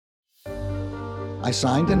I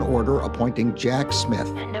signed an order appointing Jack Smith.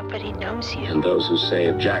 And nobody knows you. And those who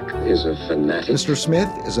say Jack is a fanatic. Mr. Smith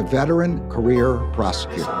is a veteran career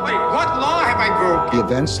prosecutor. Wait, what law have I broken? The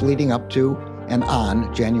events leading up to and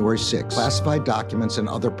on January 6th, classified documents and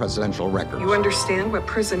other presidential records. You understand what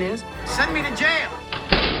prison is? Send me to jail.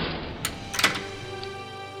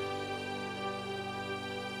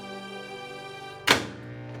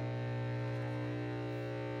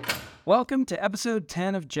 Welcome to episode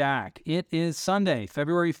 10 of Jack. It is Sunday,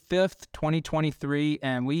 February 5th, 2023,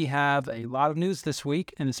 and we have a lot of news this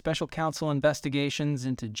week in the special counsel investigations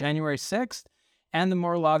into January 6th and the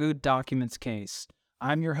Mar-a-Lago documents case.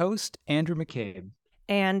 I'm your host, Andrew McCabe.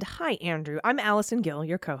 And hi, Andrew. I'm Allison Gill,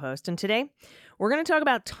 your co-host, and today we're going to talk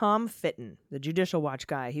about Tom Fitton, the Judicial Watch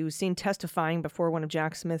guy. He was seen testifying before one of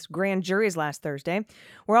Jack Smith's grand juries last Thursday.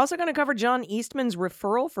 We're also going to cover John Eastman's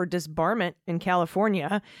referral for disbarment in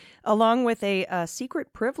California, along with a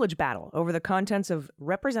secret privilege battle over the contents of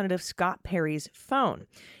Representative Scott Perry's phone.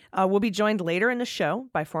 We'll be joined later in the show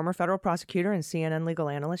by former federal prosecutor and CNN legal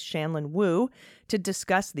analyst Shanlin Wu to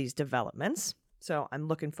discuss these developments. So I'm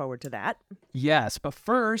looking forward to that. Yes, but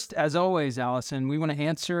first, as always, Allison, we want to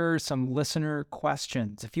answer some listener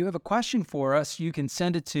questions. If you have a question for us, you can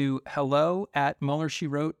send it to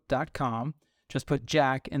hello@MuellerSheWrote.com. Just put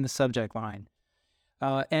Jack in the subject line.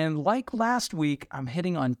 And like last week, I'm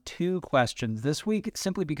hitting on two questions this week,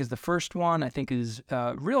 simply because the first one I think is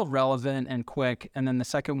real relevant and quick, and then the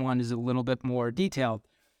second one is a little bit more detailed.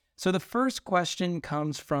 So the first question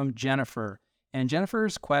comes from Jennifer, and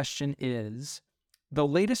Jennifer's question is, the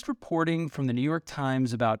latest reporting from the New York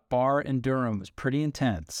Times about Barr and Durham was pretty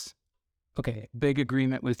intense. Okay, big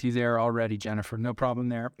agreement with you there already, Jennifer. No problem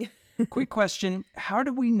there. Quick question. How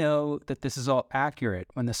do we know that this is all accurate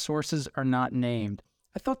when the sources are not named?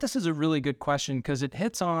 I thought this is a really good question because it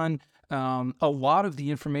hits on a lot of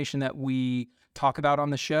the information that we talk about on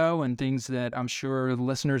the show and things that I'm sure the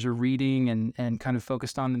listeners are reading and kind of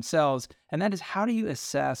focused on themselves. And that is, how do you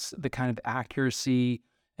assess the kind of accuracy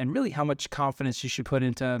and really how much confidence you should put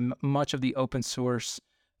into much of the open source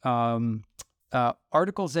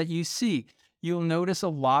articles that you see? You'll notice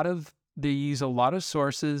they use a lot of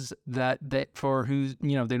sources that for who,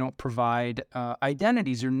 they don't provide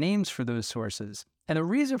identities or names for those sources. And the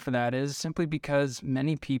reason for that is simply because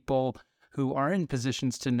many people who are in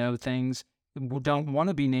positions to know things don't want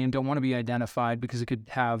to be named, don't want to be identified because it could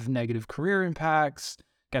have negative career impacts,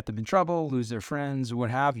 get them in trouble, lose their friends, what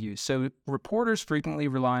have you. So reporters frequently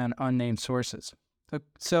rely on unnamed sources.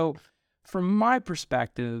 So from my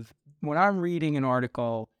perspective, when I'm reading an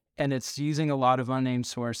article and it's using a lot of unnamed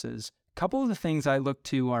sources, a couple of the things I look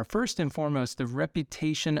to are, first and foremost, the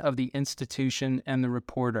reputation of the institution and the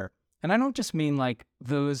reporter. And I don't just mean like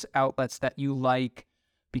those outlets that you like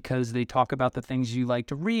because they talk about the things you like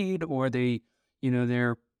to read or they,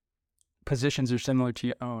 their positions are similar to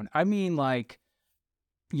your own. I mean like,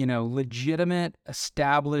 legitimate,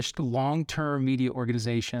 established, long-term media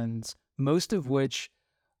organizations, most of which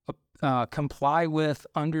comply with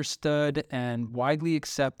understood and widely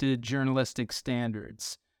accepted journalistic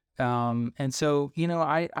standards. And so,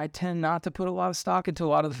 I tend not to put a lot of stock into a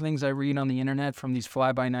lot of the things I read on the internet from these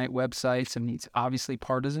fly-by-night websites and these obviously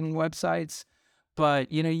partisan websites. But,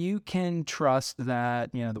 you can trust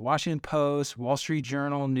that, the Washington Post, Wall Street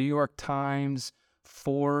Journal, New York Times,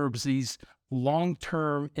 Forbes, these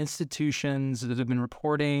long-term institutions that have been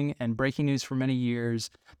reporting and breaking news for many years,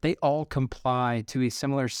 they all comply to a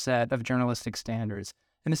similar set of journalistic standards.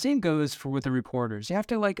 And the same goes with the reporters. You have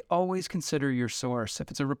to always consider your source.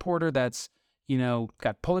 If it's a reporter that's,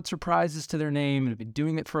 got Pulitzer Prizes to their name and have been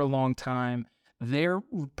doing it for a long time, their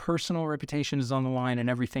personal reputation is on the line in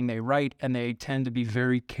everything they write, and they tend to be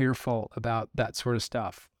very careful about that sort of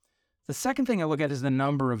stuff. The second thing I look at is the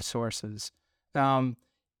number of sources.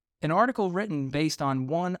 An article written based on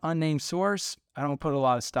one unnamed source, I don't put a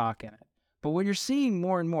lot of stock in it. But what you're seeing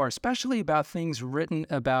more and more, especially about things written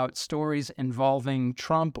about stories involving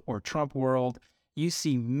Trump or Trump world, you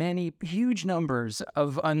see many huge numbers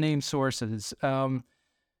of unnamed sources.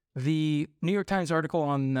 The New York Times article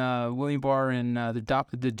on William Barr and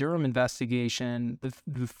the Durham investigation,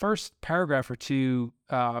 the first paragraph or two,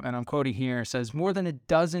 and I'm quoting here, says more than a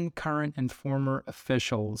dozen current and former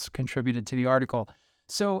officials contributed to the article.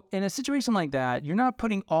 So in a situation like that, you're not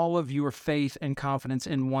putting all of your faith and confidence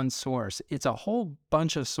in one source. It's a whole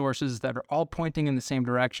bunch of sources that are all pointing in the same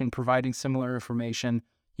direction, providing similar information.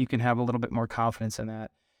 You can have a little bit more confidence in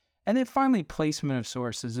that. And then finally, placement of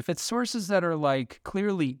sources. If it's sources that are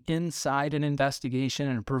clearly inside an investigation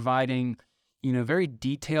and providing, very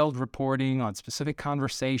detailed reporting on specific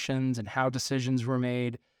conversations and how decisions were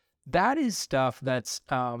made, that is stuff that's,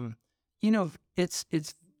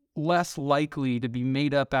 it's less likely to be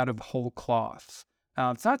made up out of whole cloth.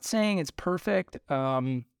 It's not saying it's perfect,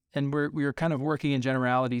 and we're kind of working in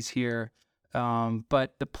generalities here,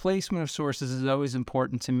 but the placement of sources is always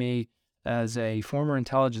important to me as a former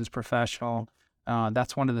intelligence professional.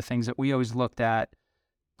 That's one of the things that we always looked at.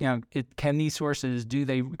 Can these sources,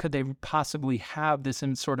 could they possibly have this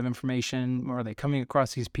sort of information, or are they coming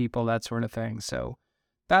across these people, that sort of thing? So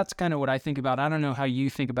that's kind of what I think about. I don't know how you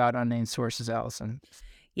think about unnamed sources, Allison.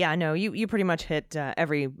 Yeah, no, you pretty much hit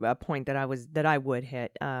every point that I would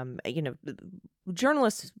hit.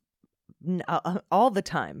 Journalists all the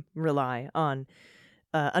time rely on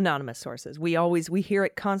anonymous sources. We hear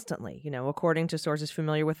it constantly, according to sources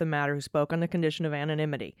familiar with the matter who spoke on the condition of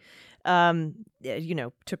anonymity,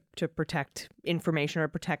 to protect information or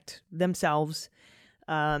protect themselves.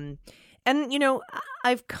 And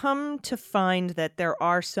I've come to find that there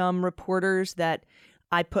are some reporters that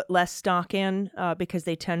I put less stock in because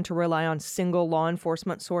they tend to rely on single law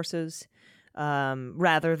enforcement sources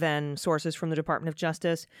rather than sources from the Department of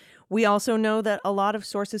Justice. We also know that a lot of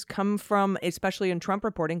sources come from, especially in Trump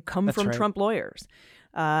reporting, That's from right. Trump lawyers.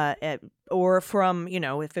 Or from,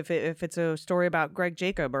 if it's a story about Greg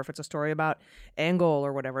Jacob, or if it's a story about Engel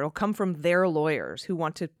or whatever, it'll come from their lawyers who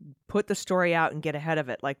want to put the story out and get ahead of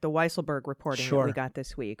it, like the Weisselberg reporting that we got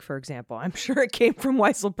this week, for example. I'm sure it came from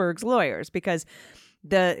Weisselberg's lawyers because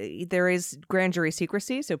there is grand jury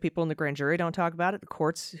secrecy, so people in the grand jury don't talk about it. The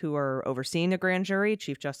courts who are overseeing the grand jury,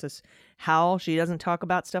 Chief Justice Howell, she doesn't talk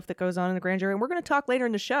about stuff that goes on in the grand jury. And we're going to talk later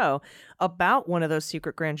in the show about one of those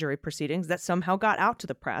secret grand jury proceedings that somehow got out to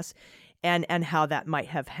the press, and how that might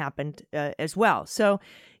have happened as well. So,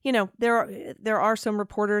 there are some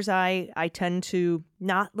reporters I tend to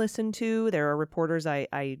not listen to. There are reporters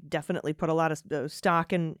I definitely put a lot of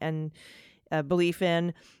stock and belief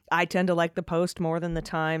in. I tend to like the Post more than the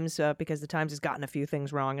Times because the Times has gotten a few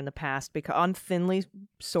things wrong in the past because on thinly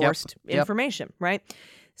sourced information, right?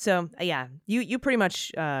 So yeah, you pretty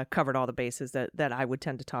much covered all the bases that I would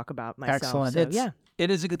tend to talk about myself. Excellent. So, It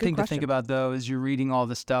is a good thing question. to think about, though, as you're reading all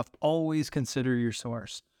this stuff. Always consider your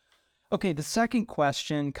source. Okay, the second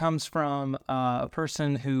question comes from a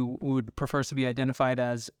person who would prefer to be identified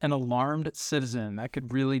as an alarmed citizen. That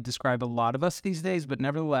could really describe a lot of us these days, but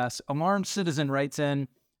nevertheless, alarmed citizen writes in,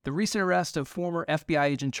 the recent arrest of former FBI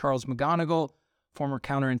agent Charles McGonigal, former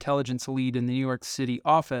counterintelligence lead in the New York City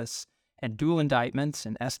office, and dual indictments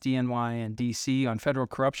in SDNY and D.C. on federal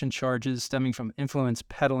corruption charges stemming from influence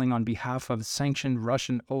peddling on behalf of sanctioned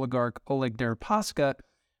Russian oligarch Oleg Deripaska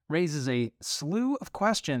raises a slew of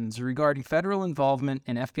questions regarding federal involvement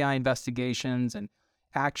in FBI investigations and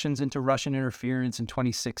actions into Russian interference in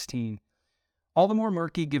 2016. All the more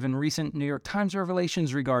murky given recent New York Times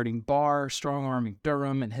revelations regarding Barr strong-arming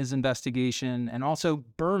Durham and his investigation, and also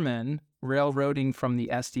Berman railroading from the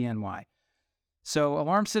SDNY. So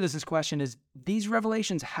alarmed citizens' question is, these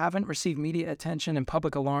revelations haven't received media attention and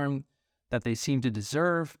public alarm that they seem to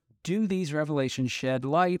deserve. Do these revelations shed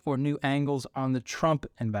light or new angles on the Trump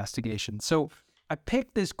investigation? So I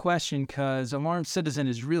picked this question because Alarmed Citizen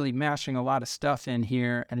is really mashing a lot of stuff in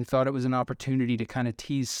here, and I thought it was an opportunity to kind of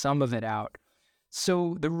tease some of it out.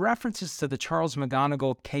 So the references to the Charles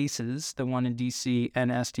McGonigal cases, the one in D.C.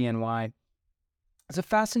 and SDNY, it's a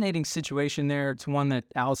fascinating situation there. It's one that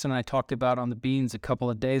Allison and I talked about on the Beans a couple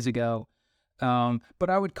of days ago. But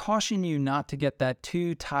I would caution you not to get that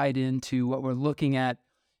too tied into what we're looking at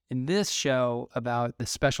in this show about the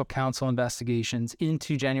special counsel investigations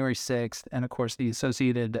into January 6th and, of course, the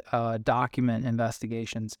associated document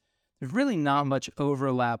investigations. There's really not much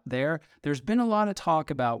overlap there. There's been a lot of talk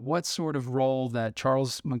about what sort of role that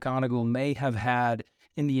Charles McGonigal may have had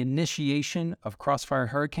in the initiation of Crossfire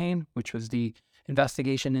Hurricane, which was the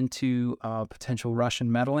investigation into potential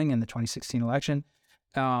Russian meddling in the 2016 election.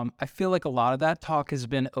 I feel like a lot of that talk has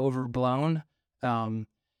been overblown.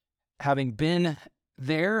 Having been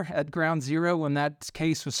there at ground zero when that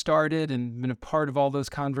case was started and been a part of all those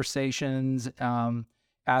conversations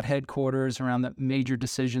at headquarters around the major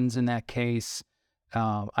decisions in that case,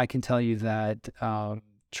 I can tell you that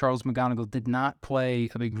Charles McGonigal did not play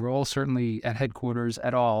a big role, certainly at headquarters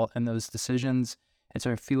at all, in those decisions. And so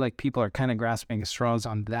I feel like people are kind of grasping at straws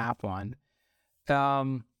on that one.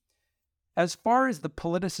 As far as the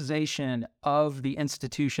politicization of the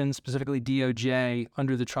institution, specifically DOJ,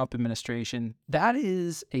 under the Trump administration, that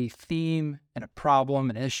is a theme and a problem,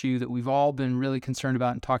 an issue that we've all been really concerned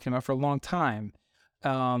about and talking about for a long time.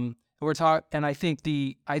 And I think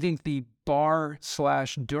the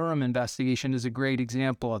Barr/Durham investigation is a great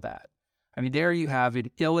example of that. I mean, there you have an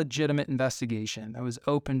illegitimate investigation that was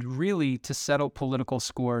opened really to settle political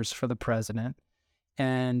scores for the president.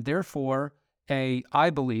 and therefore I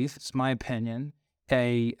believe, it's my opinion,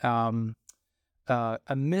 a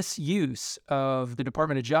misuse of the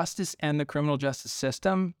Department of Justice and the criminal justice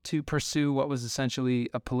system to pursue what was essentially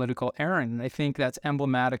a political errand. And I think that's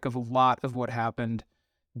emblematic of a lot of what happened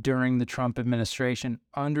during the Trump administration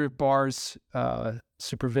under Barr's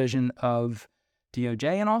supervision of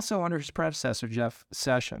DOJ and also under his predecessor, Jeff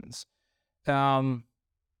Sessions.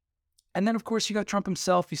 And then, of course, you got Trump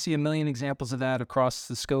himself. You see a million examples of that across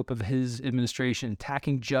the scope of his administration,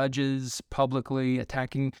 attacking judges publicly,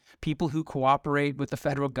 attacking people who cooperate with the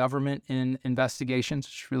federal government in investigations,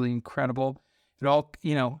 which is really incredible. It all,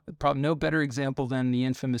 probably no better example than the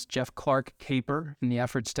infamous Jeff Clark caper in the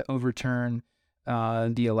efforts to overturn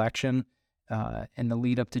the election in the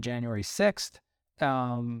lead up to January 6th.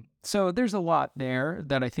 So there's a lot there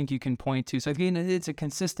that I think you can point to. So again, it's a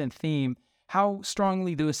consistent theme. How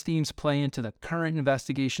strongly those themes play into the current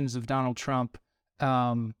investigations of Donald Trump,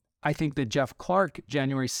 I think the Jeff Clark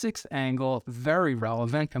January 6th angle, very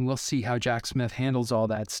relevant, and we'll see how Jack Smith handles all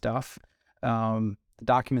that stuff. The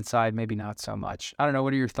document side, maybe not so much. I don't know.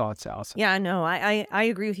 What are your thoughts, Allison? Yeah, no, I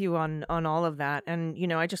agree with you on all of that. And,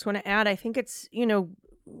 I just want to add, I think it's,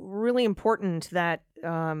 really important that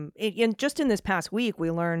just in this past week,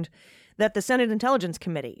 we learned that the Senate Intelligence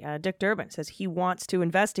Committee, Dick Durbin, says he wants to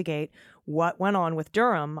investigate what went on with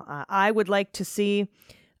Durham. I would like to see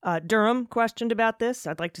Durham questioned about this.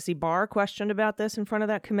 I'd like to see Barr questioned about this in front of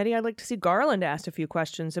that committee. I'd like to see Garland asked a few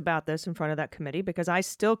questions about this in front of that committee, because I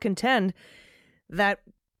still contend that,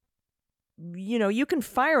 you can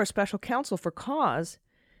fire a special counsel for cause,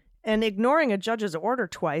 and ignoring a judge's order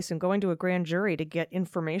twice and going to a grand jury to get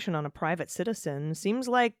information on a private citizen seems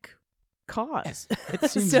like cause.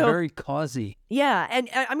 It seems very causey. Yeah. And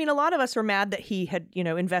I mean, a lot of us are mad that he had,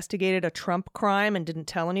 investigated a Trump crime and didn't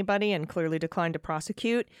tell anybody and clearly declined to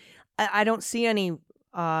prosecute. I don't see any,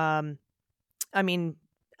 other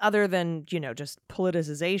than, just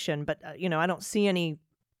politicization, but, I don't see any,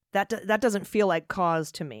 that doesn't feel like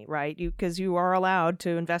cause to me, right? Because you are allowed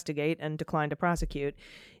to investigate and decline to prosecute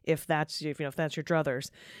if that's your druthers.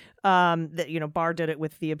 Barr did it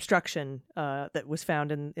with the obstruction that was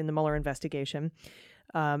found in the Mueller investigation.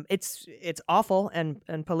 It's awful and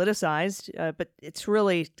politicized, but it's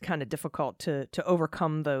really kind of difficult to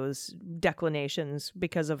overcome those declinations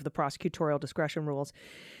because of the prosecutorial discretion rules.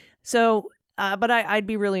 So, but I'd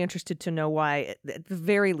be really interested to know why, at the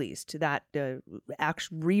very least, that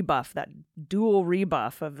actual rebuff, that dual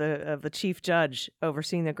rebuff of the chief judge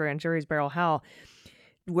overseeing the grand jury's, Beryl Howell,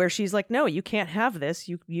 where she's like, no, you can't have this.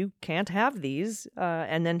 You can't have these.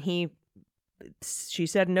 And then she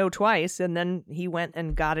said no twice, and then he went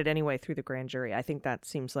and got it anyway through the grand jury. I think that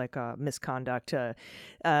seems like a misconduct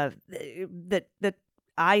that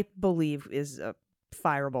I believe is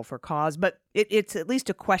fireable for cause, but it's at least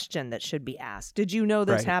a question that should be asked. Did you know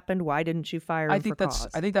this happened? Why didn't you fire him for cause?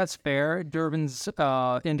 I think that's fair. Durbin's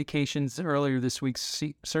indications earlier this week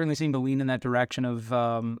certainly seem to lean in that direction of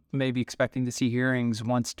maybe expecting to see hearings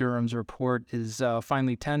once Durham's report is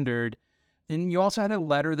finally tendered. And you also had a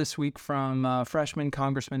letter this week from freshman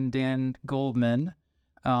Congressman Dan Goldman,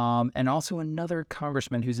 and also another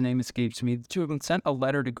congressman whose name escapes me. The two of them sent a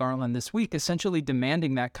letter to Garland this week, essentially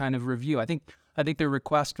demanding that kind of review. I think their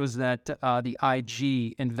request was that the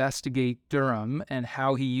IG investigate Durham and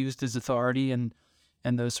how he used his authority and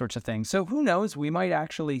those sorts of things. So who knows? We might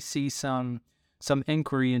actually see some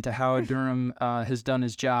inquiry into how Durham has done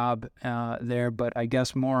his job there, but I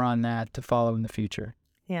guess more on that to follow in the future.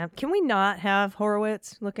 Yeah. Can we not have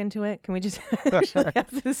Horowitz look into it? Can we just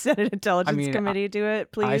have the Senate Intelligence Committee do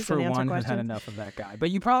it, please? I, for one, have had enough of that guy.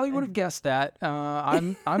 But you probably would have guessed that.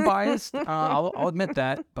 I'm biased. I'll admit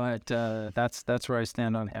that. But that's where I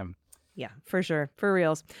stand on him. Yeah, for sure. For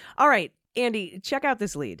reals. All right, Andy, check out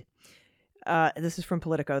this lead. This is from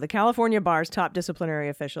Politico. The California Bar's top disciplinary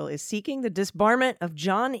official is seeking the disbarment of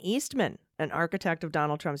John Eastman, an architect of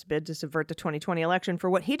Donald Trump's bid to subvert the 2020 election for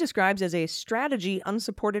what he describes as a strategy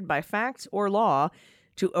unsupported by facts or law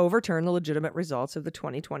to overturn the legitimate results of the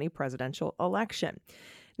 2020 presidential election.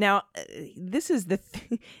 Now, this is a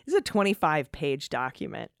 25-page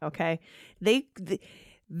document, okay?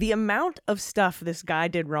 The amount of stuff this guy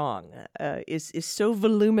did wrong is so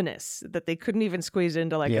voluminous that they couldn't even squeeze it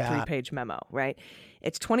into a 3-page memo, right?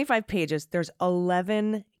 It's 25 pages. There's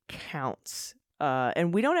 11 counts.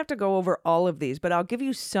 And we don't have to go over all of these, but I'll give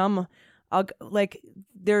you some.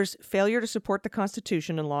 There's failure to support the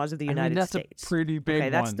Constitution and laws of the United States. That's a pretty big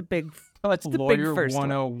one. That's the big. That's the Lawyer big first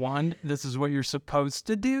 101. This is what you're supposed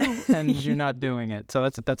to do, and you're not doing it. So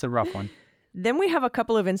that's a rough one. Then we have a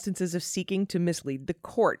couple of instances of seeking to mislead the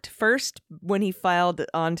court. First, when he filed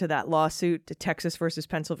onto that lawsuit, Texas versus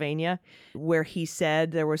Pennsylvania, where he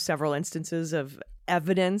said there were several instances of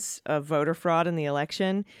evidence of voter fraud in the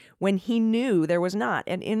election when he knew there was not.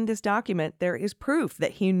 And in this document, there is proof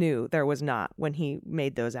that he knew there was not when he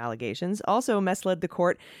made those allegations. Also misled the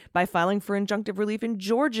court by filing for injunctive relief in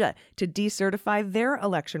Georgia to decertify their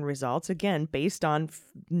election results, again, based on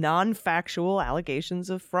non-factual allegations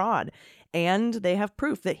of fraud. And they have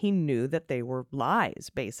proof that he knew that they were lies,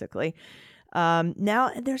 basically.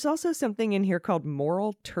 Now, there's also something in here called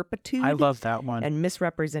moral turpitude. I love that one. And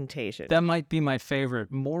misrepresentation. That might be my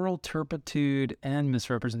favorite. Moral turpitude and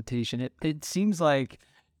misrepresentation. It seems like,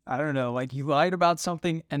 I don't know, like you lied about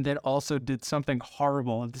something and then also did something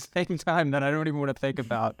horrible at the same time that I don't even want to think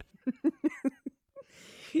about.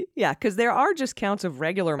 Yeah, because there are just counts of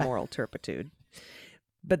regular moral turpitude.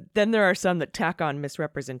 But then there are some that tack on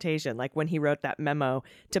misrepresentation, like when he wrote that memo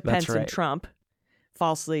to Pence and Trump,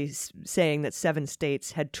 falsely saying that 7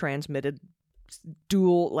 states had transmitted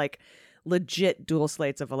legit dual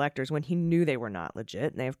slates of electors when he knew they were not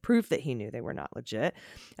legit. And they have proof that he knew they were not legit.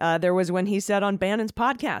 There was when he said on Bannon's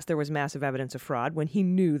podcast there was massive evidence of fraud when he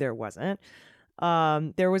knew there wasn't.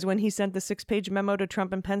 There was when he sent the 6-page memo to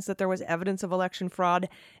Trump and Pence that there was evidence of election fraud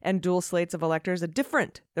and dual slates of electors.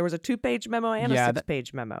 There was a 2-page memo and a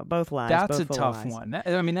 6-page memo. Both lies. That's both a tough one. That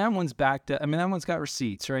one's that one's got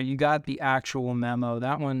receipts, right? You got the actual memo.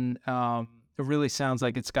 That one, it really sounds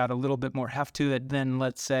like it's got a little bit more heft to it than,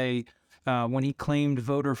 let's say, when he claimed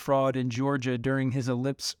voter fraud in Georgia during his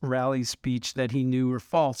Ellipse rally speech that he knew were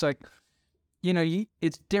false. Like,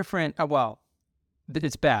 it's different.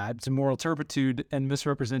 It's bad. It's moral turpitude and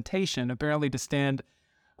misrepresentation, apparently to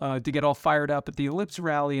get all fired up at the Ellipse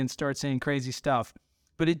rally and start saying crazy stuff.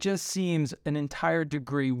 But it just seems an entire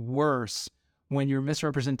degree worse when your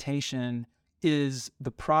misrepresentation is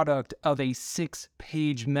the product of a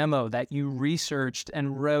 6-page memo that you researched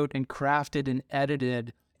and wrote and crafted and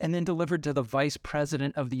edited and then delivered to the Vice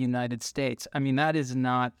President of the United States. I mean, that is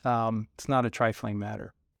not, it's not a trifling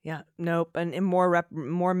matter. Yeah, nope. And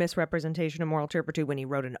more misrepresentation and moral turpitude when he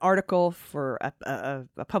wrote an article for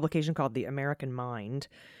a publication called The American Mind,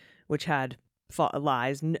 which had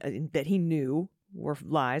lies that he knew were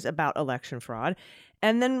lies about election fraud.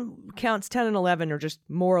 And then counts 10 and 11 are just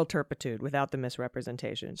moral turpitude without the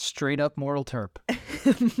misrepresentation. Straight up moral turp.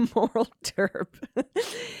 Moral turp.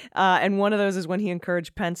 And one of those is when he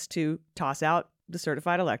encouraged Pence to toss out the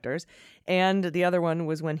certified electors. And the other one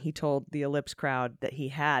was when he told the Ellipse crowd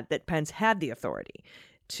that Pence had the authority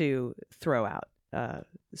to throw out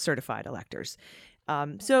certified electors.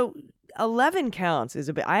 So 11 counts is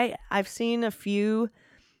a bit. I've seen a few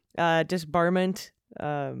disbarment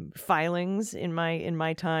filings in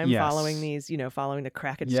my time following these, following the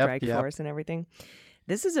Crackett strike force and everything.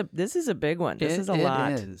 This is a big one. This is a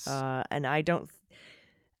lot. It is. And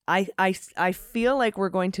I feel like we're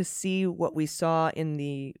going to see what we saw in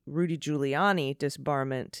the Rudy Giuliani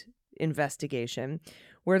disbarment investigation,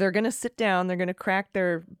 where they're going to sit down, they're going to crack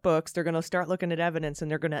their books, they're going to start looking at evidence,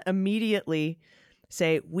 and they're going to immediately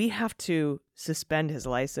say, we have to suspend his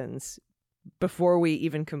license before we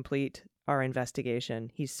even complete our investigation.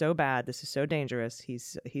 He's so bad. This is so dangerous.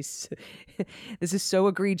 He's this is so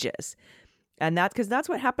egregious. And that's because that's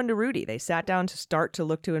what happened to Rudy. They sat down to start to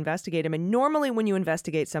look to investigate him. And normally when you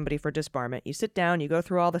investigate somebody for disbarment, you sit down, you go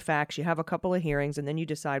through all the facts, you have a couple of hearings, and then you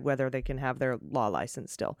decide whether they can have their law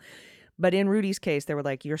license still. But in Rudy's case, they were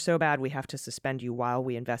like, you're so bad, we have to suspend you while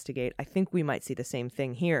we investigate. I think we might see the same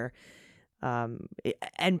thing here.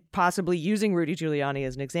 And possibly using Rudy Giuliani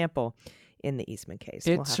as an example in the Eastman case.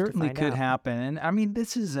 It certainly could happen. And I mean,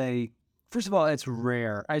 this is first of all, it's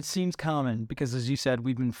rare. It seems common because, as you said,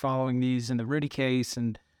 we've been following these in the Rudy case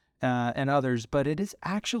and others, but it is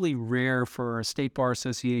actually rare for a state bar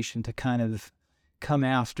association to kind of come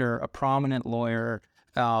after a prominent lawyer.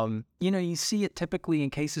 You see it typically in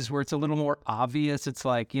cases where it's a little more obvious. It's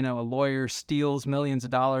like, a lawyer steals millions of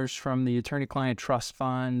dollars from the attorney-client trust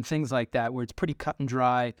fund, things like that, where it's pretty cut and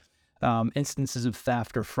dry, instances of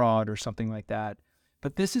theft or fraud or something like that.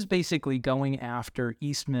 But this is basically going after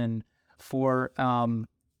Eastman for the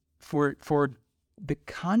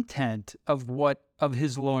content of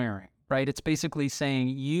his lawyering, right? It's basically saying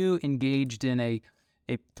you engaged in a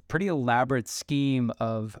pretty elaborate scheme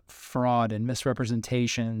of fraud and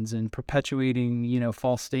misrepresentations and perpetuating,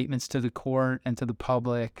 false statements to the court and to the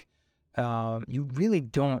public. You really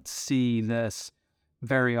don't see this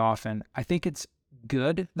very often. I think it's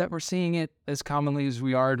good that we're seeing it as commonly as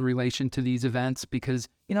we are in relation to these events because,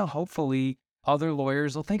 hopefully other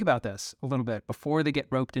lawyers will think about this a little bit before they get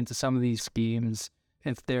roped into some of these schemes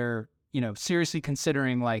if they're seriously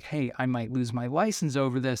considering like, hey, I might lose my license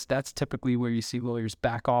over this, that's typically where you see lawyers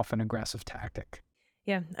back off an aggressive tactic.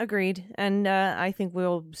 Yeah, agreed. And I think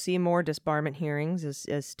we'll see more disbarment hearings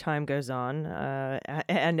as time goes on,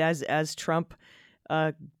 and as Trump,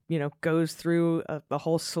 goes through a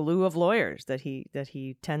whole slew of lawyers that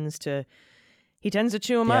he tends to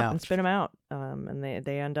chew them up and spit them out, and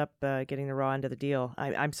they end up getting the raw end of the deal.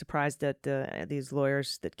 I'm surprised that these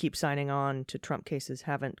lawyers that keep signing on to Trump cases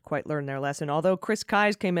haven't quite learned their lesson. Although Chris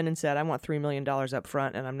Kise came in and said, "I want $3 million up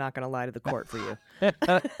front, and I'm not going to lie to the court for you."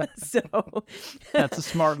 So that's a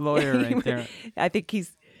smart lawyer right there. I think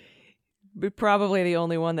he's probably the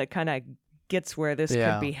only one that kind of gets where this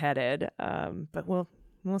could be headed. But we'll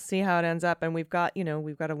see how it ends up. And we've got a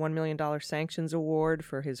 $1 million sanctions award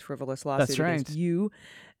for his frivolous lawsuit against you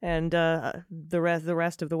and the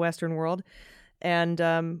rest of the Western world.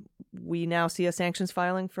 And we now see a sanctions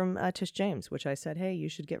filing from Tish James, which I said, hey, you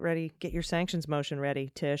should get your sanctions motion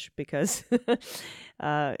ready, Tish, because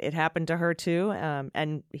it happened to her too.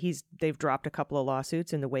 And they've dropped a couple of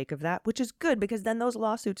lawsuits in the wake of that, which is good because then those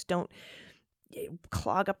lawsuits don't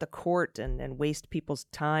clog up the court and waste people's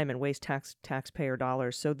time and waste taxpayer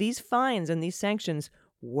dollars. So these fines and these sanctions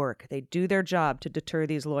work. They do their job to deter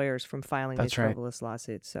these lawyers from filing these frivolous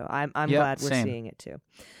lawsuits. So I'm glad we're seeing it too.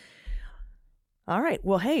 All right.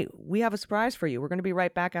 Well, hey, we have a surprise for you. We're going to be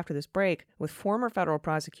right back after this break with former federal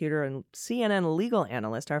prosecutor and CNN legal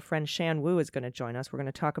analyst. Our friend Shan Wu is going to join us. We're going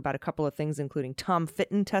to talk about a couple of things, including Tom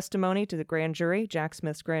Fitton testimony to the grand jury, Jack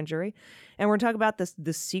Smith's grand jury. And we're going to talk about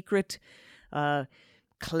the secret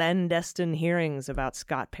clandestine hearings about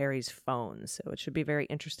Scott Perry's phone. So it should be very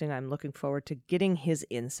interesting. I'm looking forward to getting his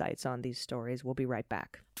insights on these stories. We'll be right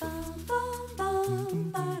back.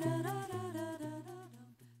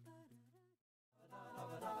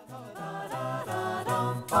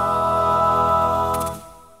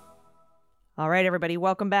 All right, everybody,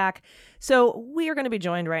 welcome back. So we are going to be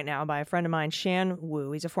joined right now by a friend of mine, Shan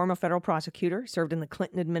Wu. He's a former federal prosecutor, served in the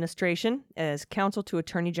Clinton administration as counsel to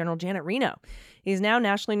Attorney General Janet Reno. He's now a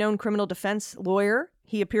nationally known criminal defense lawyer.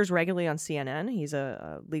 He appears regularly on CNN. He's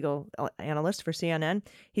a legal analyst for CNN.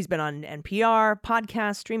 He's been on NPR,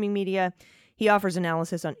 podcasts, streaming media. He offers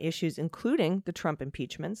analysis on issues including the Trump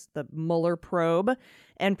impeachments, the Mueller probe,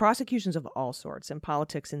 and prosecutions of all sorts and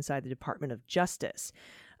politics inside the Department of Justice.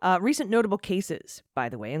 Recent notable cases, by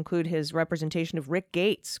the way, include his representation of Rick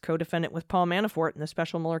Gates, co-defendant with Paul Manafort in the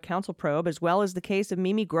special Mueller counsel probe, as well as the case of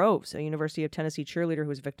Mimi Groves, a University of Tennessee cheerleader who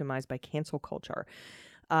was victimized by cancel culture.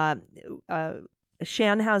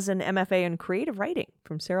 Shan has an MFA in creative writing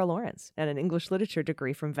from Sarah Lawrence and an English literature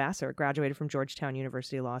degree from Vassar, graduated from Georgetown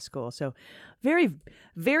University Law School. So very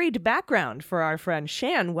varied background for our friend.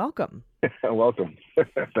 Shan, welcome. Welcome.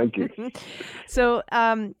 Thank you. So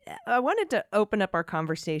I wanted to open up our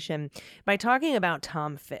conversation by talking about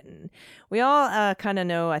Tom Fitton. We all kind of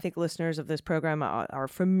know, I think listeners of this program are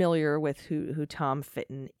familiar with who Tom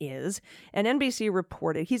Fitton is. And NBC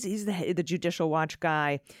reported, he's the Judicial Watch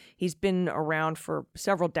guy. He's been around for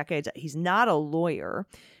several decades. He's not a lawyer.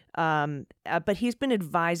 But he's been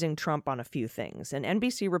advising Trump on a few things. And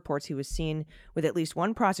NBC reports he was seen with at least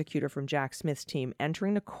one prosecutor from Jack Smith's team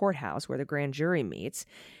entering the courthouse where the grand jury meets.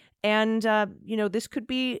 And, this could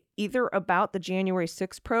be either about the January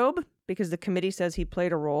 6th probe, because the committee says he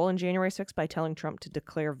played a role in January 6th by telling Trump to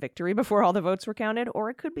declare victory before all the votes were counted, or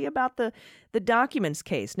it could be about the documents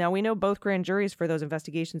case. Now, we know both grand juries for those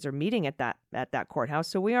investigations are meeting at that courthouse,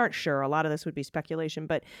 so we aren't sure. A lot of this would be speculation.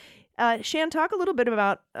 But Shan, talk a little bit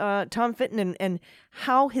about Tom Fitton and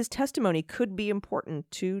how his testimony could be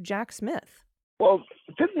important to Jack Smith. Well,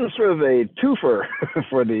 Fitton is sort of a twofer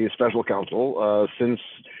for the special counsel since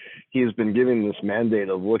he's been given this mandate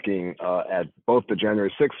of looking at both the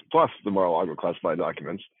January 6th plus the Mar-a-Lago classified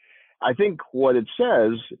documents. I think what it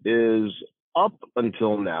says is, up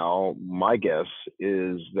until now, my guess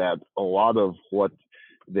is that a lot of what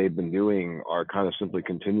they've been doing are kind of simply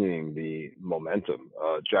continuing the momentum.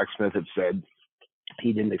 Jack Smith had said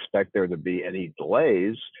he didn't expect there to be any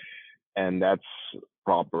delays, and that's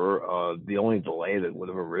proper. The only delay that would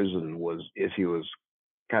have arisen was if he was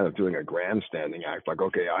kind of doing a grandstanding act, like,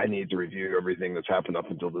 okay, I need to review everything that's happened up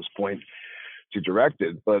until this point to direct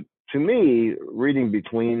it. But to me, reading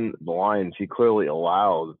between the lines, he clearly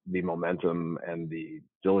allowed the momentum and the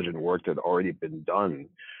diligent work that had already been done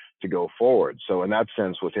to go forward. So in that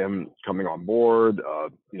sense, with him coming on board,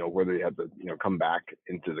 whether he had to, come back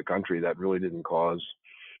into the country, that really didn't cause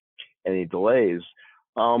any delays.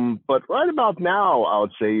 But right about now, I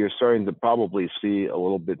would say you're starting to probably see a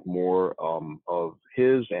little bit more of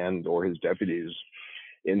his and or his deputies'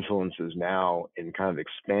 influences now in kind of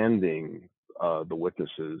expanding the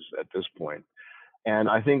witnesses at this point. And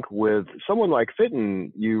I think with someone like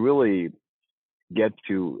Fitton, you really get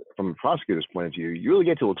to, from a prosecutor's point of view, you really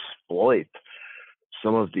get to exploit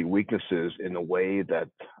some of the weaknesses in the way that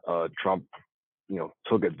Trump,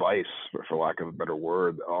 took advice, for lack of a better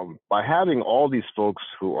word, by having all these folks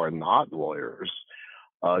who are not lawyers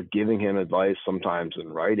giving him advice, sometimes in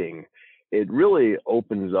writing. It really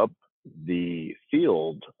opens up the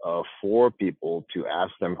field for people to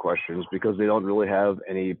ask them questions because they don't really have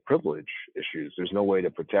any privilege issues. There's no way to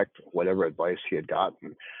protect whatever advice he had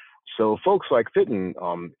gotten. So folks like Fitton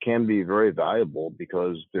can be very valuable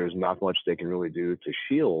because there's not much they can really do to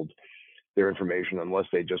shield their information unless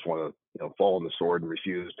they just want to fall on the sword and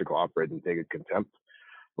refuse to cooperate and take a contempt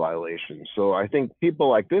violation. So I think people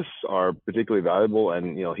like this are particularly valuable,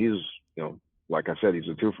 and he's like I said, he's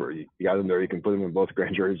a twofer. You got him there, you can put him in both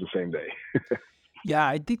grand juries the same day. Yeah,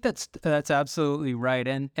 I think that's absolutely right.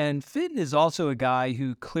 And Fitton is also a guy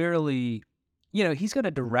who clearly, he's got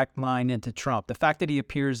a direct line into Trump. The fact that he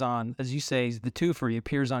appears on, as you say, he's the twofer, he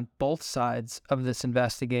appears on both sides of this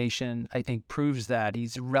investigation, I think proves that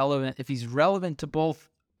he's relevant. If he's relevant to both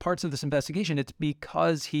parts of this investigation, it's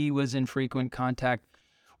because he was in frequent contact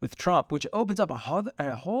with Trump, which opens up a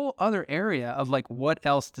whole other area of like, what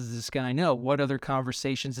else does this guy know? What other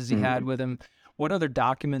conversations has he had with him? What other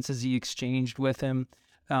documents has he exchanged with him?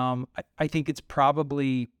 I think it's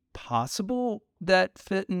probably possible that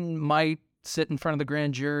Fitton might sit in front of the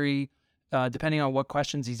grand jury, depending on what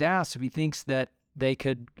questions he's asked. If he thinks that they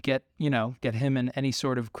could get him in any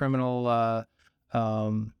sort of criminal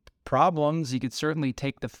problems, he could certainly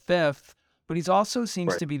take the fifth. But he's also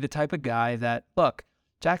seems to be the type of guy that, look,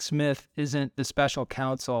 Jack Smith isn't the special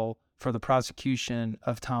counsel for the prosecution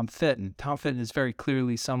of Tom Fitton. Tom Fitton is very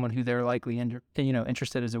clearly someone who they're likely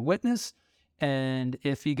interested as a witness. And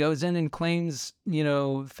if he goes in and claims,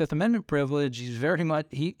 Fifth Amendment privilege, he's very much,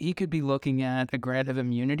 he could be looking at a grant of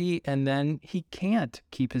immunity, and then he can't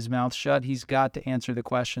keep his mouth shut. He's got to answer the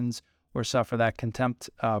questions or suffer that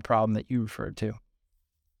contempt problem that you referred to.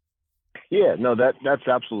 Yeah, no, that's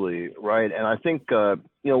absolutely right. And I think,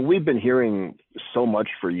 we've been hearing so much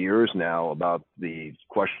for years now about the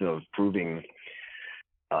question of proving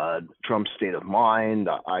Trump's state of mind,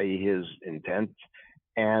 i.e. his intent.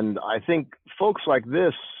 And I think folks like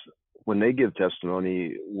this, when they give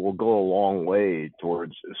testimony, will go a long way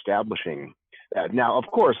towards establishing that. Now, of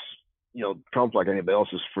course, Trump, like anybody else,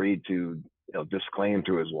 is free to disclaim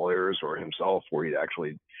through his lawyers or himself where he'd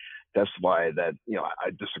actually testify that,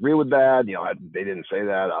 I disagree with that, they didn't say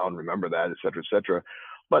that, I don't remember that, et cetera, et cetera.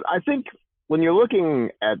 But I think when you're looking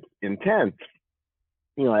at intent,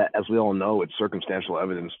 as we all know, it's circumstantial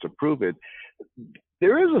evidence to prove it.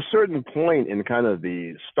 There is a certain point in kind of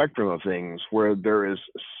the spectrum of things where there is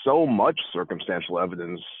so much circumstantial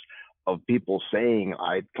evidence of people saying,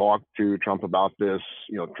 I talked to Trump about this,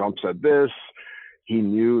 Trump said this, he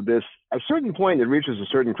knew this. At a certain point, it reaches a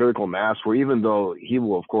certain critical mass where even though he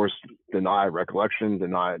will, of course, deny recollection,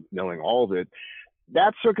 deny knowing all of it,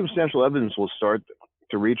 that circumstantial evidence will start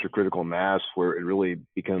to reach a critical mass where it really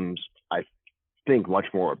becomes, I think, much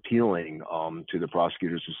more appealing to the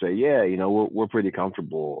prosecutors to say, yeah, we're pretty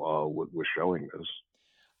comfortable with showing this.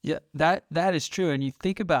 Yeah, that is true. And you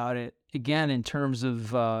think about it, again, in terms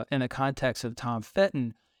of, in the context of Tom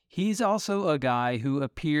Fitton, he's also a guy who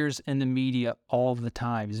appears in the media all the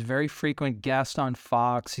time. He's a very frequent guest on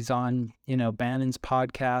Fox. He's on, Bannon's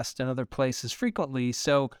podcast and other places frequently.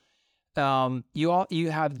 So you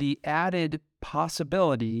have the added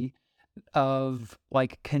possibility of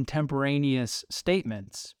like contemporaneous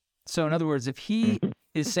statements. So in other words, if he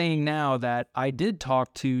is saying now that I did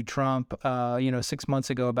talk to Trump, 6 months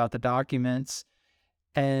ago about the documents,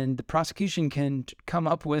 and the prosecution can come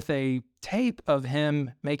up with a tape of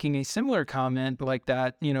him making a similar comment like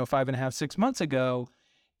that, 5.5, 6 months ago,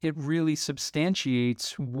 it really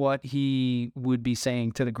substantiates what he would be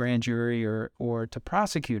saying to the grand jury or to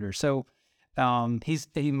prosecutors. So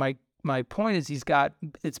my point is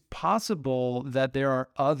it's possible that there are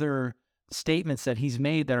other statements that he's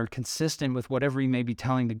made that are consistent with whatever he may be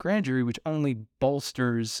telling the grand jury, which only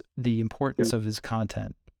bolsters the importance of his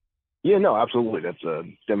content. Yeah, no, absolutely. That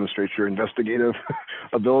demonstrates your investigative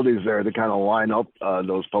abilities there to kind of line up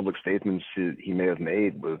those public statements he may have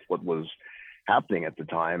made with what was happening at the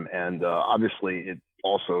time. And obviously, it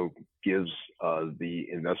also gives the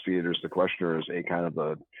investigators, the questioners, a kind of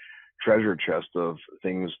a treasure chest of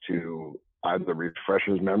things to either refresh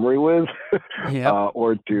his memory with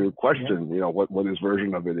or to question, what his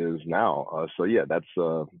version of it is now. So yeah, that's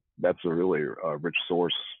a really rich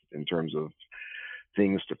source in terms of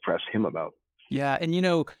things to press him about. Yeah. And,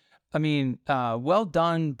 I mean, well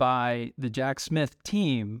done by the Jack Smith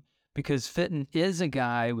team, because Fitton is a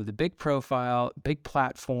guy with a big profile, big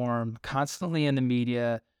platform, constantly in the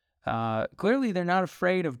media. Clearly, they're not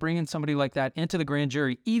afraid of bringing somebody like that into the grand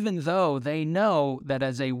jury, even though they know that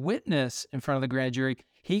as a witness in front of the grand jury,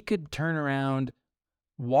 he could turn around,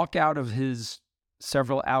 walk out of his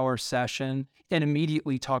several-hour session, and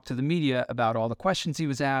immediately talk to the media about all the questions he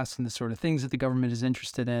was asked and the sort of things that the government is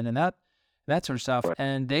interested in, and that sort of stuff.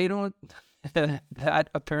 And they don't. That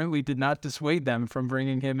apparently did not dissuade them from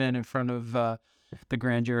bringing him in front of the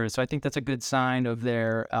grand jury. So I think that's a good sign of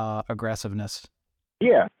their aggressiveness.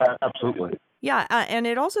 Yeah, absolutely. Yeah, and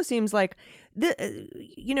it also seems like,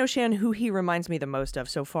 Shan, who he reminds me the most of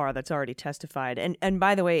so far that's already testified. And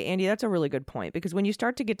by the way, Andy, that's a really good point, because when you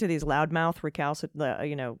start to get to these loudmouth,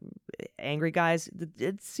 recalcitrant, angry guys,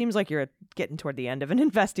 it seems like you're getting toward the end of an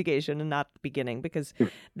investigation and not the beginning, because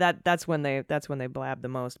that's when they blab the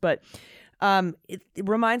most. But it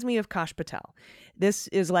reminds me of Kash Patel. This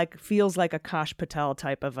is feels like a Kash Patel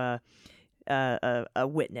type of a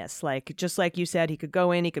witness. Like, just like you said, he could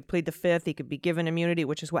go in, he could plead the fifth, he could be given immunity,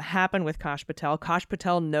 which is what happened with Kash Patel. Kash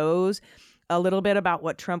Patel knows a little bit about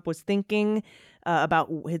what Trump was thinking,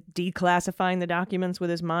 about declassifying the documents with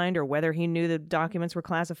his mind, or whether he knew the documents were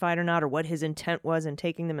classified or not, or what his intent was in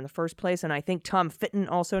taking them in the first place. And I think Tom Fitton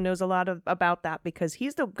also knows a lot about that, because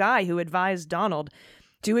he's the guy who advised Donald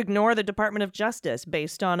to ignore the Department of Justice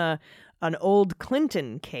based on an old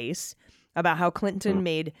Clinton case about how Clinton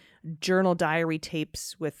made journal diary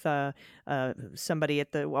tapes with somebody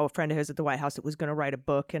a friend of his at the White House that was going to write a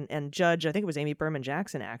book. And Judge, I think it was Amy Berman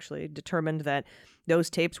Jackson, actually determined that those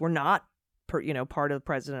tapes were not part of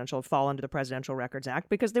the fall under the Presidential Records Act,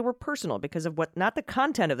 because they were personal, because of not the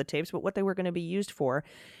content of the tapes, but what they were going to be used for.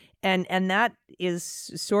 And that is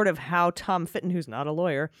sort of how Tom Fitton, who's not a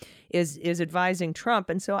lawyer, is advising Trump.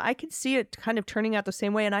 And so I could see it kind of turning out the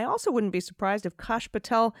same way. And I also wouldn't be surprised if Kash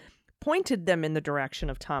Patel pointed them in the direction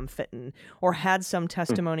of Tom Fitton, or had some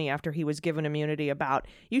testimony after he was given immunity about,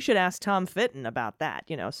 you should ask Tom Fitton about that,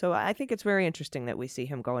 So I think it's very interesting that we see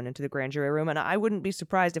him going into the grand jury room, and I wouldn't be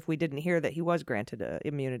surprised if we didn't hear that he was granted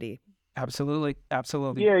immunity. Absolutely.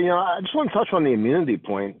 Yeah, I just want to touch on the immunity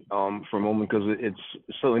point for a moment, because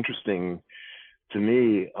it's so interesting to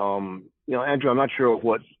me. Andrew, I'm not sure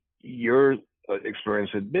what your experience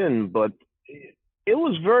had been, but it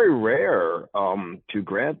was very rare to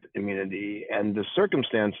grant immunity, and the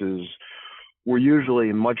circumstances were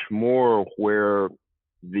usually much more where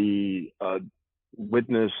the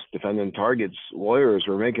witness, defendant, target's lawyers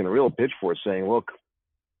were making a real pitch for it, saying, look,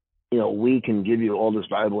 we can give you all this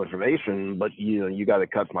valuable information, but you got to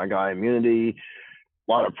cut my guy immunity.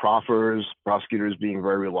 A lot of proffers, prosecutors being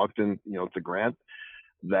very reluctant, to grant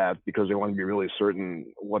that, because they want to be really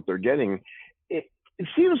certain what they're getting. It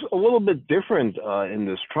seems a little bit different in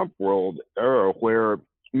this Trump world era, where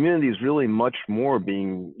immunity is really much more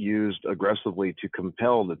being used aggressively to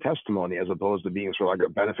compel the testimony, as opposed to being sort of like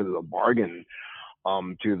a benefit of the bargain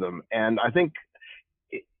to them. And I think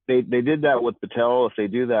they did that with Patel. If they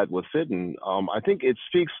do that with Fitton, I think it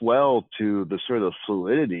speaks well to the sort of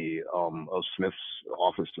fluidity of Smith's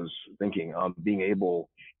office's thinking, being able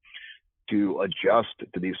to adjust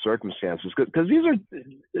to these circumstances, because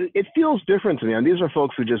it feels different to me. And these are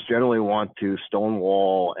folks who just generally want to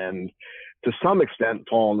stonewall and to some extent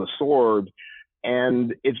fall on the sword.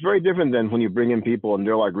 And it's very different than when you bring in people and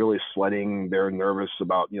they're like really sweating, they're nervous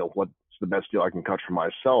about, what's the best deal I can cut for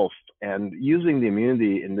myself. And using the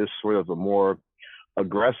immunity in this sort of a more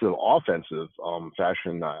aggressive, offensive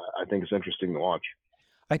fashion, I think is interesting to watch.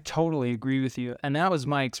 I totally agree with you. And that was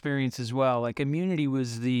my experience as well. Like, immunity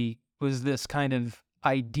was this kind of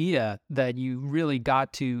idea that you really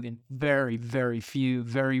got to in very, very few,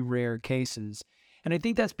 very rare cases. And I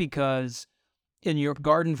think that's because in your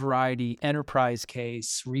garden variety enterprise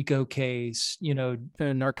case, RICO case,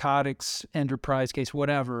 narcotics enterprise case,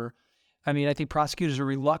 whatever, I mean, I think prosecutors are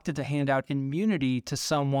reluctant to hand out immunity to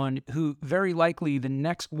someone who very likely the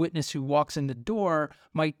next witness who walks in the door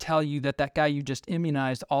might tell you that guy you just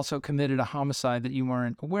immunized also committed a homicide that you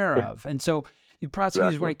weren't aware of. And so the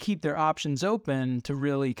prosecutors want to keep their options open to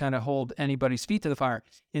really kind of hold anybody's feet to the fire.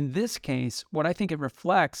 In this case, what I think it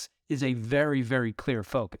reflects is a very, very clear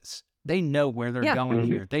focus. They know where they're going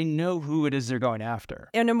here. They know who it is they're going after.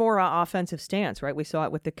 And a more offensive stance, right? We saw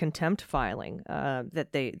it with the contempt filing that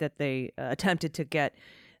they attempted to get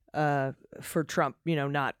for Trump,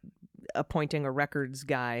 not appointing a records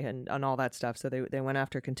guy and all that stuff. So they went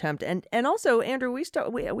after contempt. And also, Andrew, we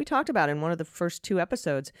talked about in one of the first 2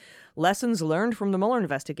 episodes, lessons learned from the Mueller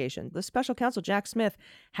investigation. The special counsel, Jack Smith,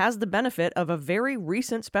 has the benefit of a very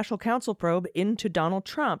recent special counsel probe into Donald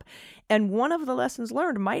Trump. And one of the lessons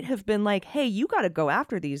learned might have been like, hey, you got to go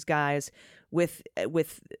after these guys with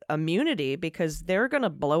immunity, because they're going to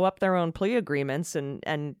blow up their own plea agreements and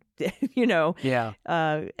and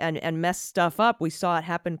mess stuff up. We saw it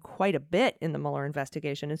happen quite a bit in the Mueller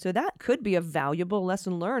investigation. And so that could be a valuable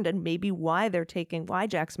lesson learned, and maybe why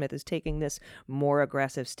Jack Smith is taking this more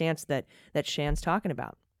aggressive stance that Shan's talking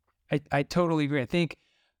about. I totally agree. I think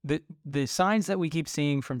the signs that we keep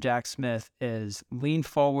seeing from Jack Smith is lean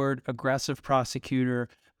forward, aggressive prosecutor,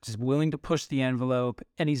 is willing to push the envelope,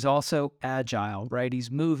 and he's also agile, right? He's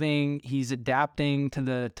moving, he's adapting to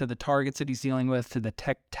the targets that he's dealing with, to the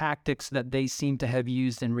tactics that they seem to have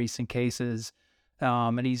used in recent cases,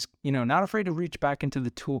 and he's not afraid to reach back into the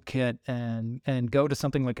toolkit and go to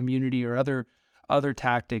something like immunity or other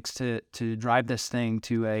tactics to drive this thing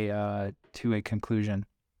to a conclusion.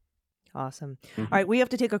 Awesome. All right, we have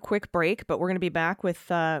to take a quick break, but we're going to be back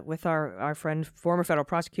with our friend, former federal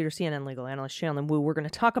prosecutor, CNN legal analyst Shanlin Wu. We're going to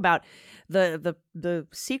talk about the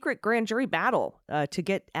secret grand jury battle to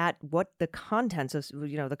get at what the contents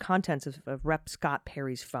of Rep. Scott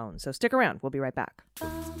Perry's phone. So stick around. We'll be right back.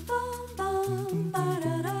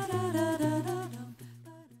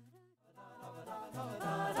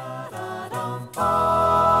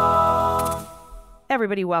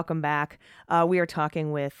 Everybody, welcome back. We are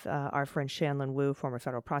talking with our friend Shanlin Wu, former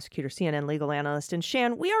federal prosecutor, CNN legal analyst. And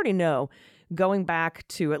Shan, we already know, going back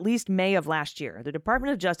to at least May of last year, the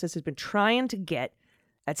Department of Justice has been trying to get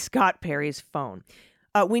at Scott Perry's phone.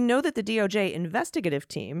 We know that the DOJ investigative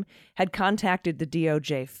team had contacted the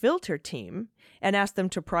DOJ filter team and asked them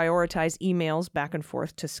to prioritize emails back and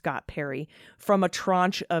forth to Scott Perry from a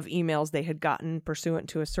tranche of emails they had gotten pursuant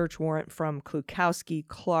to a search warrant from Klukowski,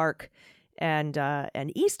 Clark, and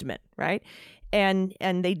Eastman, right? And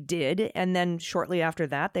they did. And then shortly after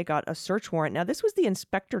that, they got a search warrant. Now, this was the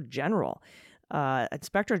Inspector General.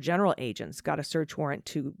 Inspector General agents got a search warrant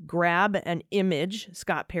to grab and image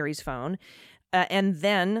Scott Perry's phone, and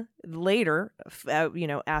then later,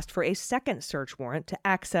 asked for a second search warrant to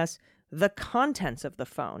access the contents of the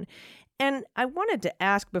phone. And I wanted to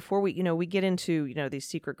ask, before we get into these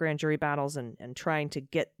secret grand jury battles and trying to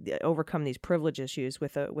overcome these privilege issues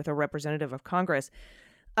with a representative of Congress,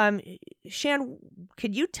 Shan,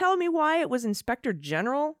 could you tell me why it was Inspector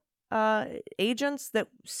General agents that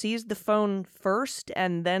seized the phone first,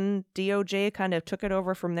 and then DOJ kind of took it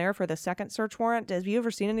over from there for the second search warrant? Have you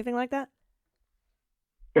ever seen anything like that?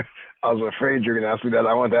 I was afraid you're going to ask me that.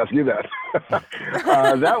 I wanted to ask you that.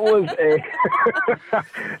 That was a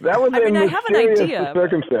I have an idea,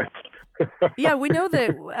 circumstance. Yeah, we know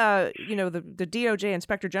that the DOJ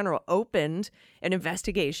Inspector General opened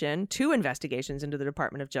two investigations into the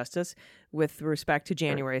Department of Justice with respect to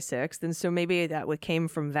January 6th, and so maybe that came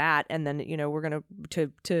from that. And then we're going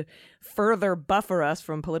to further buffer us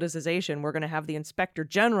from politicization, we're going to have the Inspector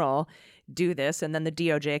General do this, and then the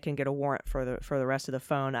DOJ can get a warrant for the rest of the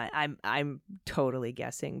phone. I'm totally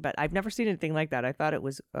guessing, but I've never seen anything like that. I thought it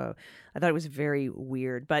was very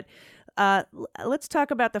weird. But let's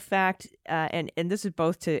talk about the fact, and this is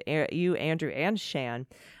both to you, Andrew, and Shan.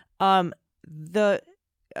 A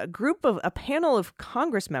panel of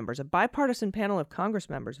Congress members, a bipartisan panel of Congress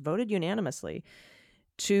members, voted unanimously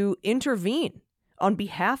to intervene on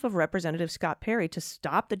behalf of Representative Scott Perry to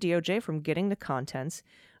stop the DOJ from getting the contents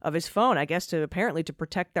of his phone, I guess apparently to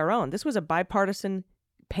protect their own. This was a bipartisan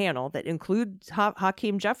panel that includes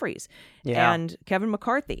Hakeem Jeffries and Kevin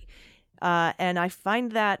McCarthy. And I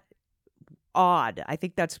find that odd. I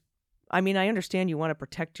think I understand you want to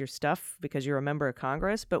protect your stuff because you're a member of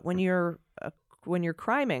Congress, but when you're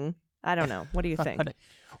criming, I don't know. What do you think?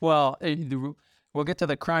 Well, we'll get to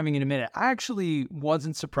the criming in a minute. I actually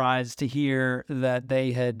wasn't surprised to hear that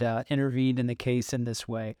they had intervened in the case in this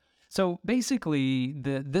way. So basically,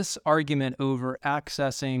 this argument over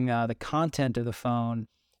accessing the content of the phone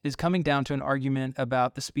is coming down to an argument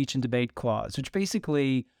about the speech and debate clause, which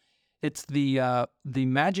basically it's the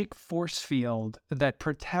magic force field that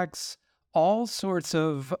protects all sorts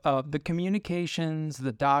of the communications,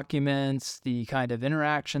 the documents, the kind of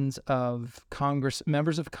interactions of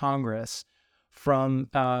members of Congress from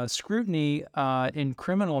scrutiny in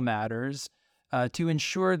criminal matters to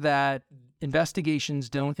ensure that investigations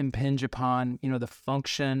don't impinge upon, the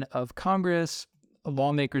function of Congress,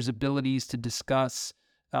 lawmakers' abilities to discuss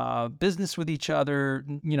business with each other,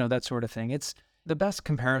 that sort of thing. It's the best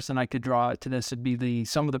comparison I could draw to this would be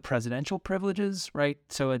some of the presidential privileges, right?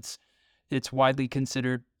 So it's it's widely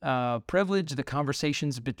considered privilege, the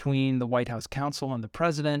conversations between the White House counsel and the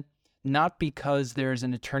president, not because there's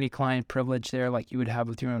an attorney-client privilege there like you would have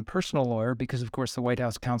with your own personal lawyer, because, of course, the White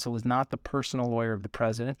House counsel is not the personal lawyer of the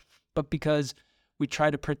president, but because we try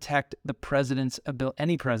to protect the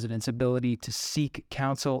any president's ability to seek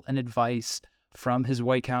counsel and advice from his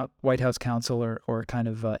White House counsel or kind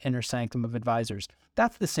of inner sanctum of advisors.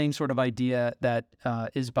 That's the same sort of idea that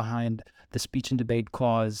is behind the speech and debate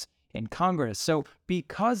clause in Congress. So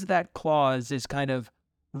because that clause is kind of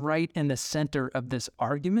right in the center of this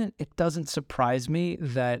argument, it doesn't surprise me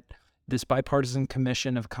that this bipartisan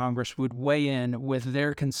commission of Congress would weigh in with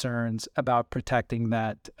their concerns about protecting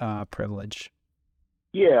that privilege.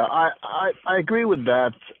 Yeah, I agree with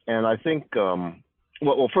that, and I think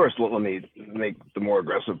well, first let me make the more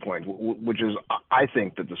aggressive point, which is I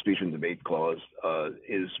think that the speech and debate clause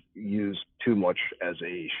is used too much as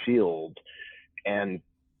a shield, and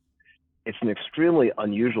it's an extremely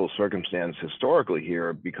unusual circumstance historically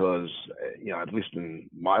here because, at least in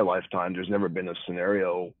my lifetime, there's never been a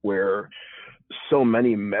scenario where so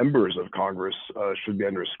many members of Congress should be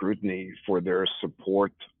under scrutiny for their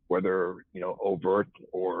support, whether, overt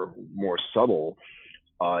or more subtle,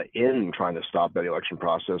 in trying to stop that election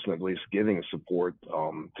process and at least giving support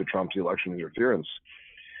to Trump's election interference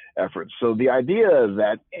efforts. So the idea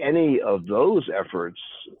that any of those efforts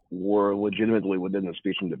were legitimately within the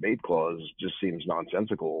speech and debate clause just seems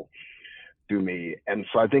nonsensical to me. And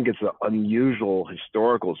so I think it's an unusual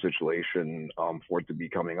historical situation for it to be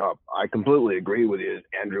coming up. I completely agree with you,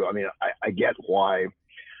 Andrew. I mean, I get why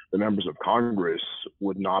the members of Congress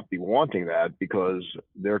would not be wanting that because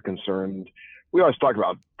they're concerned. We always talk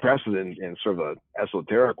about precedent in sort of an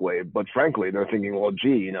esoteric way, but frankly, they're thinking, well,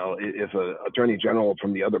 gee, if an attorney general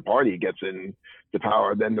from the other party gets into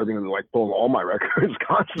power, then they're going to like pull all my records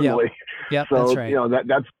constantly. Yeah, so, that's right.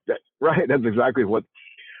 That's right. That's exactly what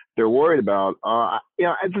they're worried about.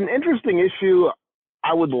 It's an interesting issue.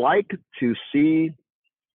 I would like to see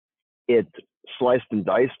it sliced and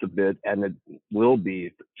diced a bit, and it will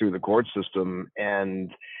be through the court system. And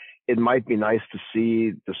it might be nice to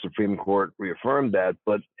see the Supreme Court reaffirm that,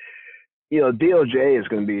 but DOJ is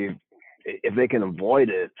going to be, if they can avoid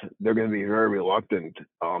it, they're going to be very reluctant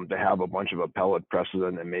to have a bunch of appellate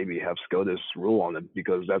precedent and maybe have SCOTUS rule on it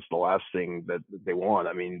because that's the last thing that they want.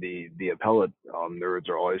 I mean, the appellate nerds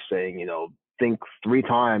are always saying, think 3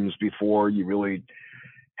 times before you really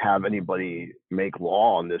have anybody make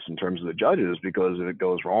law on this in terms of the judges, because if it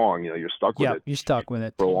goes wrong, you're stuck with it. You're stuck with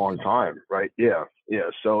it for a long time, right? Yeah.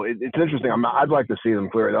 So it's interesting. I'd like to see them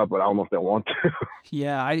clear it up, but I don't know if they want to.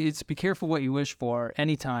 Yeah, it's be careful what you wish for.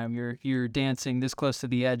 Anytime you're dancing this close to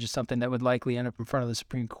the edge of something that would likely end up in front of the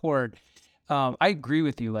Supreme Court. I agree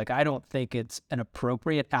with you. Like, I don't think it's an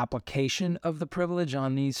appropriate application of the privilege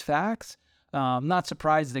on these facts. I'm not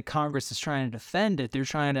surprised that Congress is trying to defend it.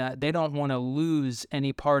 They don't want to lose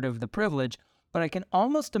any part of the privilege, but I can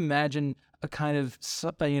almost imagine a kind of,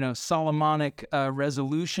 Solomonic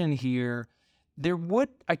resolution here.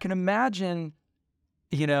 I can imagine,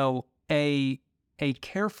 a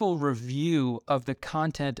careful review of the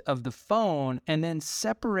content of the phone and then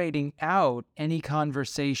separating out any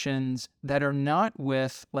conversations that are not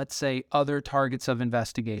with, let's say, other targets of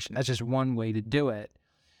investigation. That's just one way to do it.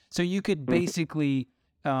 So you could basically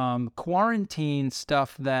quarantine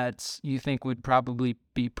stuff that you think would probably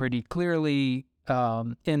be pretty clearly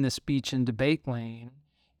in the speech and debate lane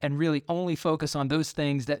and really only focus on those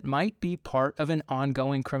things that might be part of an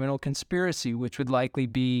ongoing criminal conspiracy, which would likely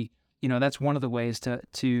be, that's one of the ways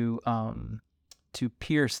to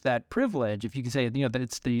pierce that privilege. If you can say, that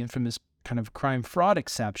it's the infamous kind of crime fraud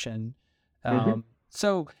exception.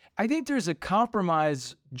 So I think there's a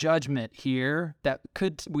compromise judgment here that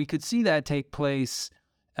we could see that take place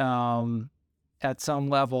at some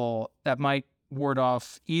level that might ward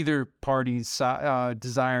off either party's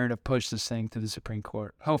desire to push this thing to the Supreme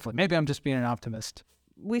Court. Hopefully. Maybe I'm just being an optimist.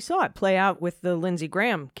 We saw it play out with the Lindsey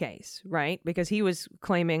Graham case, right? Because he was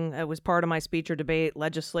claiming it was part of my speech or debate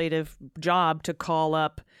legislative job to call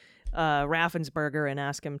up Raffensperger and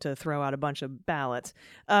ask him to throw out a bunch of ballots.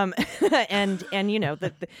 And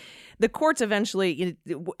the courts eventually,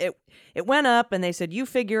 it went up and they said, you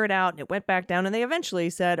figure it out. And it went back down and they eventually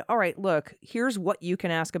said, all right, look, here's what you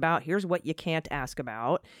can ask about. Here's what you can't ask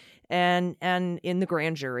about. And in the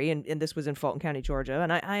grand jury, and this was in Fulton County, Georgia.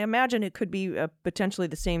 And I imagine it could be potentially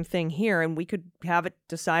the same thing here. And we could have it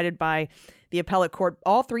decided by the appellate court.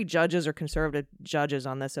 All 3 judges are conservative judges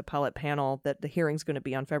on this appellate panel that the hearing's going to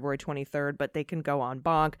be on February 23rd, but they can go en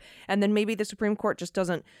banc. And then maybe the Supreme Court just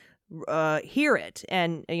doesn't hear it.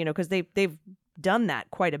 And, because they've done that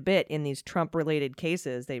quite a bit in these Trump-related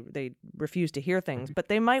cases. They refuse to hear things, but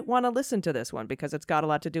they might want to listen to this one because it's got a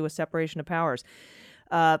lot to do with separation of powers.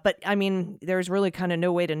 But I mean, there's really kind of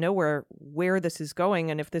no way to know where this is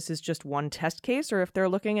going and if this is just one test case or if they're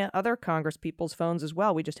looking at other Congress people's phones as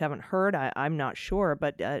well. We just haven't heard. I'm not sure.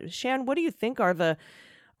 But Shan, what do you think are the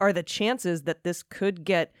chances that this could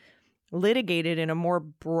get litigated in a more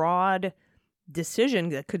broad decision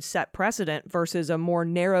that could set precedent versus a more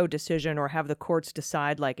narrow decision, or have the courts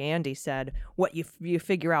decide, like Andy said, what you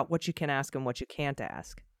figure out what you can ask and what you can't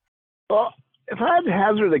ask? Well, if I had to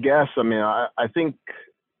hazard a guess, I mean, I think,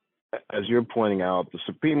 as you're pointing out, the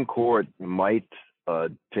Supreme Court might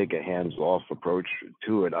take a hands-off approach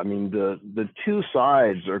to it. I mean, the two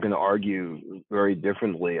sides are going to argue very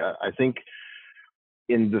differently. I think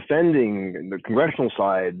in defending the congressional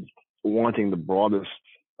side, wanting the broadest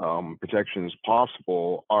protections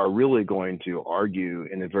possible, are really going to argue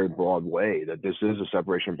in a very broad way that this is a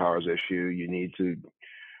separation of powers issue. You need to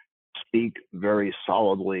speak very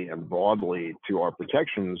solidly and broadly to our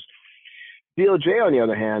protections. DOJ, on the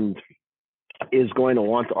other hand, is going to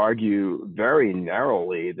want to argue very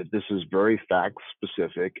narrowly that this is very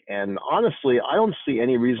fact-specific. And honestly, I don't see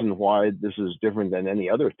any reason why this is different than any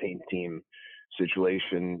other taint team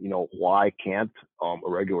situation. You know, why can't a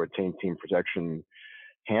regular taint team protection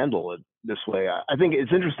handle it this way? I think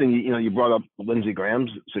it's interesting, you know, you brought up Lindsey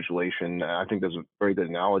Graham's situation. I think there's a very good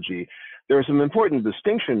analogy. There are some important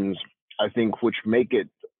distinctions, I think, which make it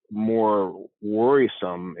more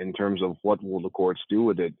worrisome in terms of what will the courts do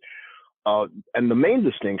with it. And the main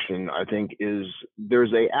distinction, I think, is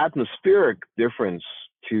there's a atmospheric difference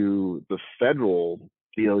to the federal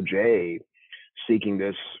DOJ seeking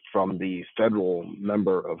this from the federal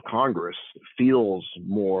member of Congress. It feels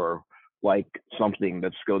more like something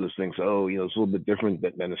that SCOTUS thinks, oh, you know, it's a little bit different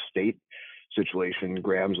than a state situation.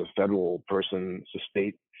 Graham's a federal person, it's a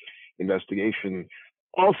state investigation.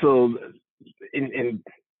 Also,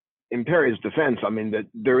 in Perry's defense, I mean, that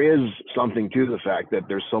there is something to the fact that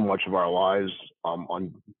there's so much of our lives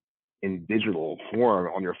in digital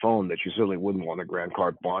form on your phone that you certainly wouldn't want to grant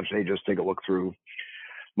carte blanche. Hey, just take a look through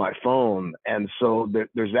my phone. And so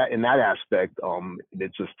there's that, in that aspect,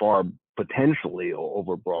 it's a far potentially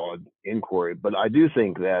overbroad inquiry. But I do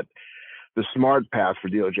think that the smart path for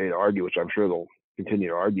DOJ to argue, which I'm sure they'll continue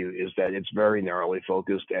to argue, is that it's very narrowly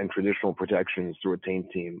focused and traditional protections through a taint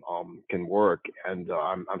team can work. And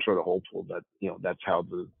I'm sort of hopeful that, you know, that's how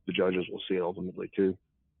the judges will see it ultimately too.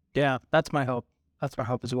 Yeah, that's my hope. That's my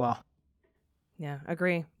hope as well. Yeah,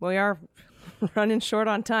 agree. We are running short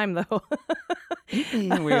on time, though.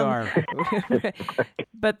 We are.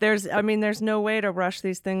 But there's no way to rush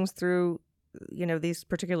these things through, you know, these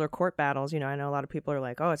particular court battles. You know, I know a lot of people are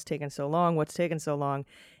like, oh, it's taking so long. What's taking so long?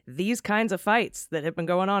 These kinds of fights that have been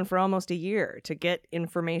going on for almost a year to get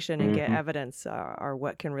information and get evidence are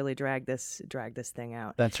what can really drag this thing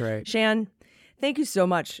out. That's right. Shan, thank you so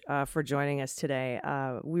much for joining us today.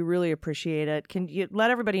 We really appreciate it. Can you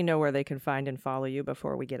let everybody know where they can find and follow you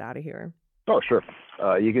before we get out of here? Oh, sure.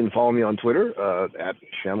 You can follow me on Twitter at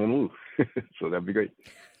Shanlin Wu. So that'd be great.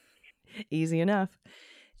 Easy enough.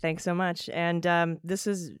 Thanks so much. And this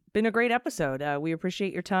has been a great episode. We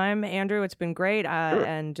appreciate your time, Andrew. It's been great. Sure.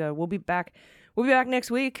 And we'll be back. We'll be back next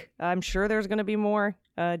week. I'm sure there's going to be more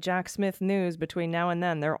Jack Smith news between now and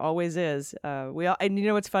then. There always is. And you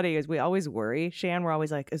know what's funny is we always worry, Shan. We're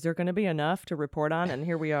always like, is there going to be enough to report on? And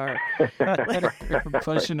here we are.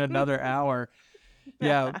 Pushing another hour.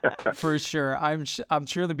 Yeah, for sure. I'm sure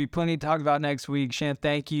there'll be plenty to talk about next week. Shan,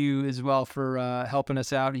 thank you as well for helping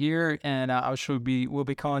us out here. And I'm sure we'll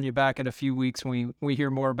be calling you back in a few weeks when we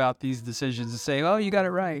hear more about these decisions and say, oh, you got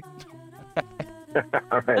it right.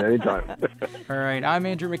 All right, anytime. All right, I'm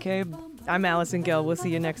Andrew McCabe. I'm Allison Gill. We'll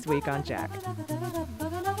see you next week on Jack.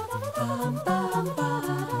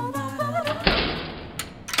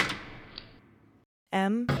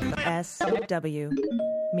 MSW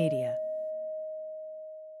Media.